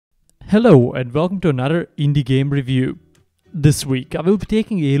Hello and welcome to another indie game review. This week I will be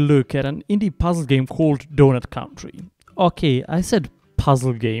taking a look at an indie puzzle game called Donut Country. Okay, I said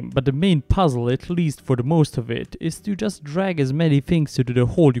puzzle game, but the main puzzle, at least for the most of it, is to just drag as many things into the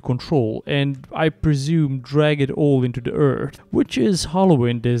hole you control and I presume drag it all into the earth, which is hollow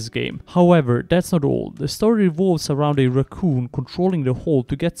in this game. However, that's not all. The story revolves around a raccoon controlling the hole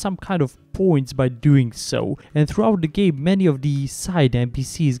to get some kind of points by doing so, and throughout the game many of the side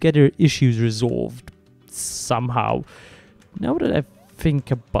NPCs get their issues resolved somehow. Now that I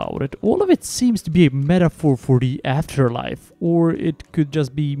think about it, all of it seems to be a metaphor for the afterlife, or it could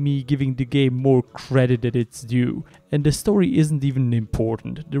just be me giving the game more credit than it's due. And the story isn't even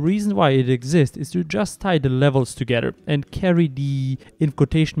important. The reason why it exists is to just tie the levels together and carry the, in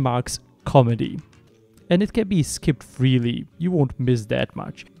quotation marks, comedy. And it can be skipped freely, you won't miss that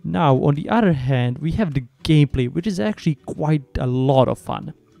much. Now, on the other hand, we have the gameplay, which is actually quite a lot of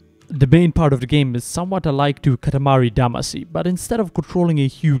fun. The main part of the game is somewhat alike to Katamari Damacy, but instead of controlling a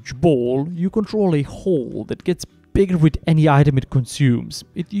huge ball, you control a hole that gets bigger with any item it consumes.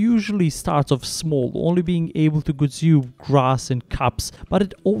 It usually starts off small, only being able to consume grass and cups, but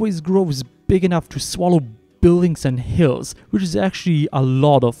it always grows big enough to swallow buildings and hills, which is actually a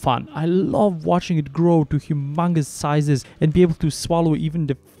lot of fun. I love watching it grow to humongous sizes and be able to swallow even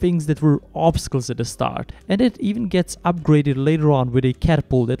the things that were obstacles at the start. And it even gets upgraded later on with a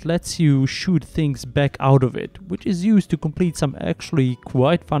catapult that lets you shoot things back out of it, which is used to complete some actually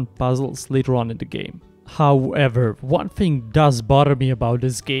quite fun puzzles later on in the game. However, one thing does bother me about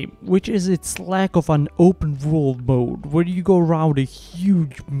this game, which is its lack of an open world mode, where you go around a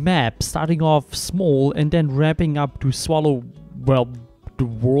huge map, starting off small and then ramping up to swallow, well, the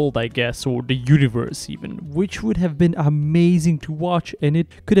world I guess, or the universe even, which would have been amazing to watch, and it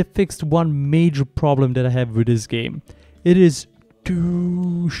could have fixed one major problem that I have with this game. It is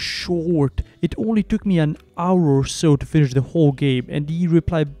too short. It only took me an hour or so to finish the whole game, and the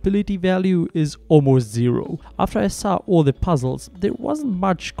replayability value is almost zero. After I saw all the puzzles, there wasn't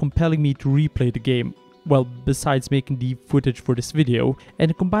much compelling me to replay the game, well, besides making the footage for this video,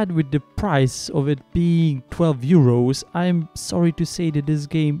 and combined with the price of it being 12 euros, I'm sorry to say that this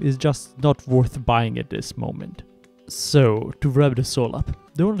game is just not worth buying at this moment. So, to wrap this all up,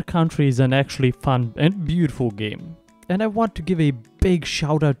 Donut Country is an actually fun and beautiful game. And I want to give a big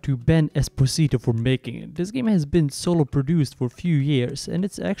shout out to Ben Esposito for making it. This game has been solo produced for a few years and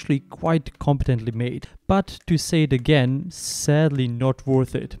it's actually quite competently made. But to say it again, sadly not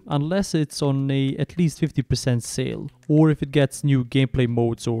worth it, unless it's on a at least 50% sale, or if it gets new gameplay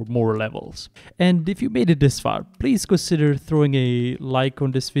modes or more levels. And if you made it this far, please consider throwing a like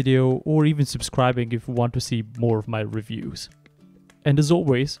on this video or even subscribing if you want to see more of my reviews. And as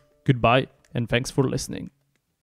always, goodbye and thanks for listening.